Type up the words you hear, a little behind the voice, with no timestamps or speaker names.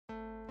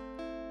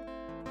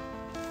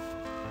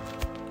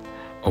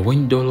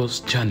Owiny-Dollo's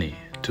journey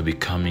to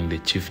becoming the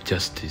Chief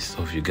Justice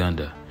of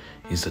Uganda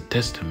is a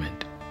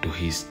testament to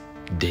his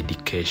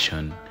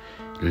dedication,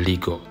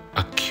 legal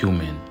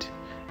acumen,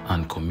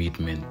 and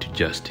commitment to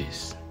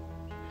justice.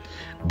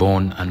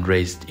 Born and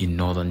raised in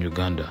northern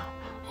Uganda,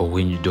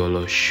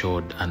 Owiny-Dollo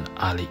showed an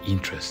early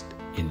interest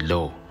in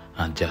law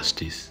and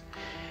justice.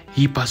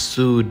 He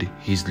pursued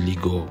his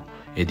legal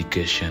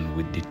education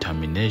with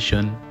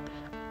determination,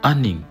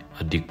 earning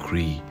a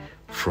degree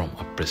from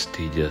a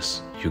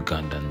prestigious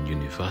Ugandan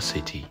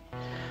university,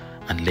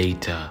 and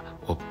later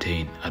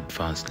obtained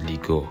advanced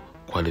legal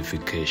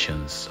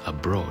qualifications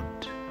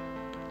abroad.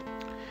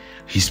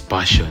 His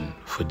passion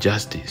for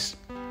justice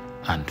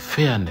and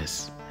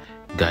fairness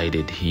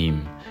guided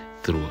him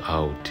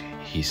throughout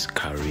his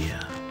career.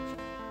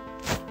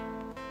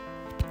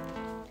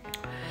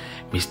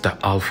 Mr.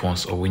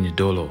 Alfonse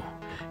Owiny-Dollo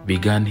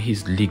began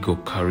his legal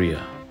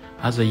career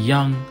as a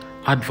young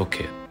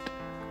advocate,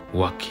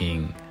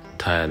 working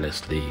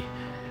tirelessly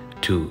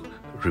to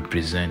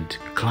represent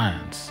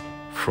clients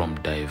from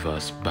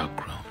diverse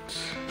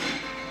backgrounds.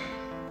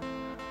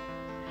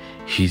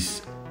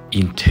 His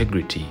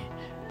integrity,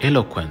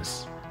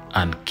 eloquence,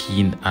 and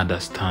keen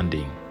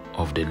understanding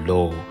of the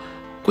law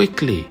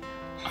quickly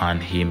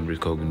earned him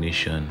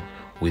recognition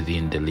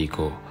within the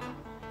legal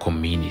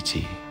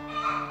community.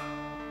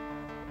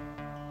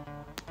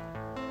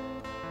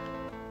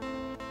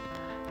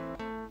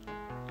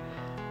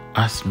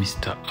 As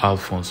Mr.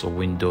 Alfonse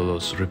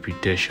Owiny-Dollo's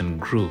reputation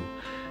grew,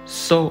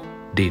 so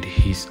did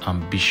his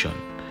ambition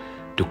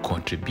to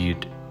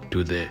contribute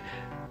to the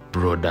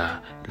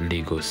broader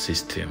legal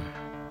system.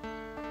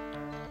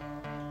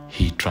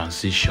 He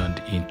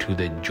transitioned into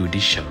the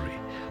judiciary,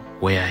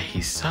 where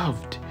he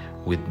served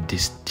with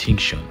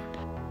distinction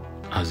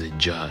as a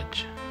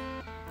judge,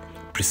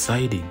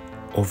 presiding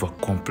over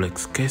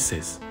complex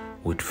cases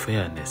with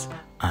fairness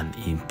and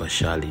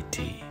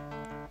impartiality.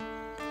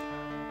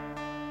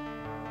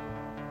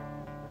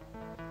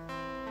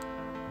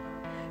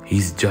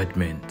 His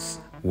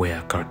judgments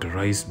were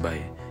characterized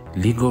by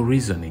legal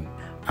reasoning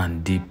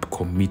and deep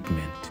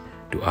commitment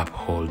to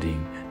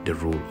upholding the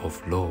rule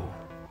of law.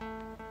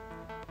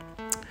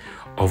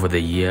 Over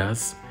the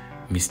years,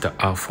 Mr.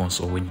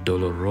 Alfonse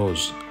Owiny-Dollo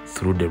rose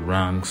through the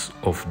ranks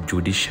of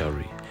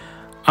judiciary,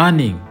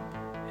 earning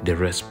the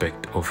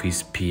respect of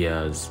his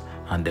peers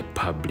and the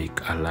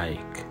public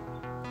alike.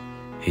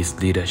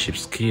 His leadership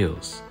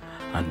skills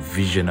and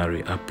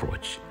visionary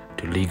approach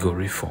to legal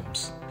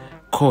reforms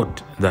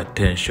caught the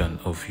attention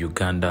of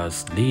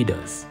Uganda's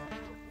leaders,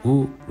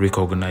 who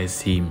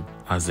recognized him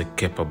as a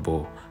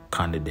capable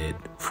candidate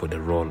for the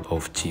role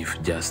of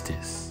Chief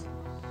Justice.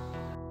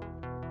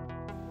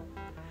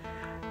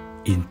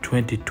 In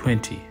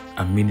 2020,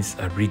 amidst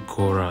a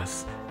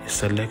rigorous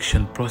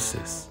selection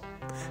process,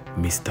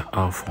 Mr.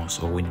 Alfonse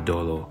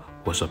Owiny-Dollo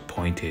was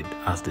appointed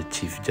as the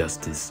Chief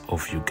Justice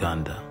of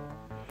Uganda.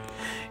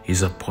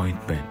 His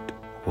appointment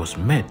was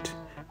met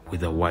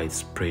with a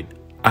widespread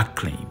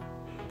acclaim,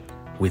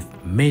 with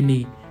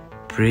many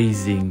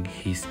praising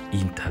his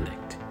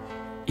intellect,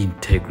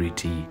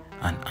 integrity,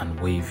 and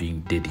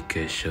unwavering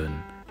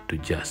dedication to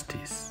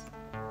justice.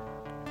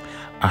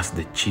 As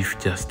the Chief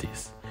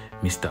Justice,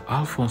 Mr.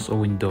 Alfonse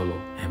Owiny-Dollo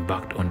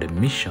embarked on the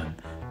mission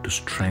to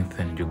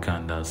strengthen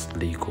Uganda's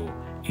legal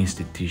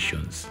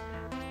institutions,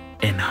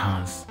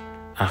 enhance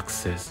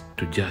access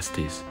to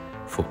justice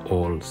for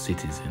all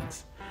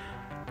citizens,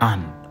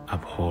 and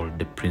uphold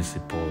the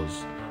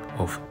principles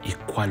of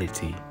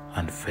equality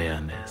and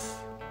fairness.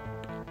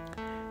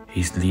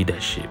 His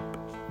leadership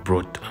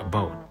brought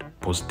about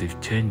positive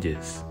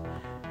changes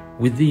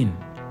within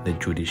the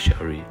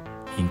judiciary,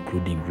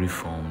 including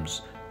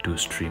reforms to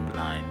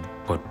streamline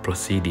court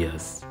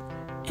procedures,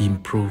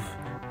 improve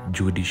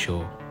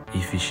judicial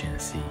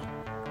efficiency,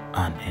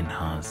 and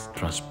enhance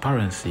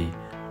transparency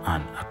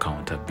and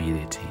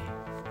accountability.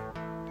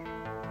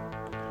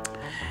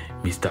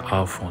 Mr.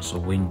 Alfonse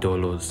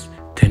Owiny-Dollo's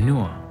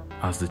tenure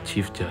as the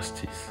Chief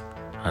Justice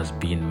has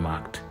been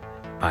marked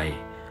by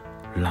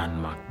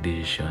landmark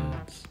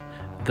decisions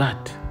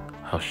that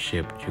have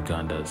shaped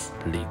Uganda's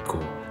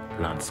legal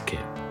landscape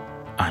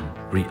and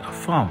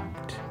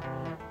reaffirmed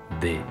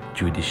the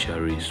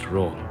judiciary's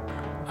role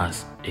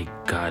as a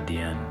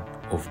guardian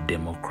of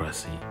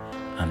democracy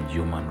and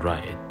human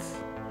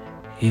rights.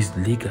 His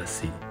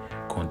legacy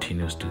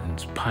continues to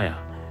inspire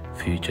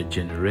future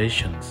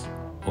generations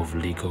of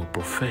legal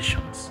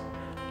professions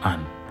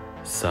and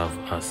serve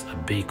as a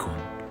beacon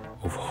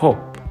of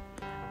hope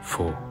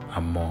for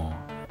a more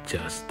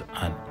just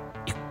and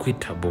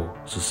equitable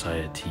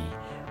society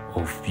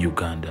of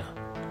Uganda.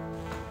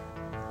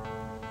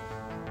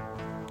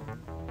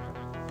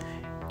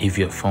 If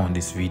you have found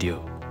this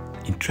video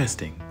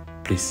interesting,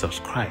 please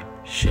subscribe,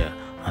 share,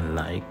 and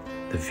like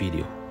the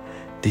video.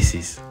 This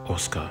is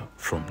Oscar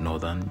from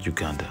Northern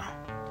Uganda.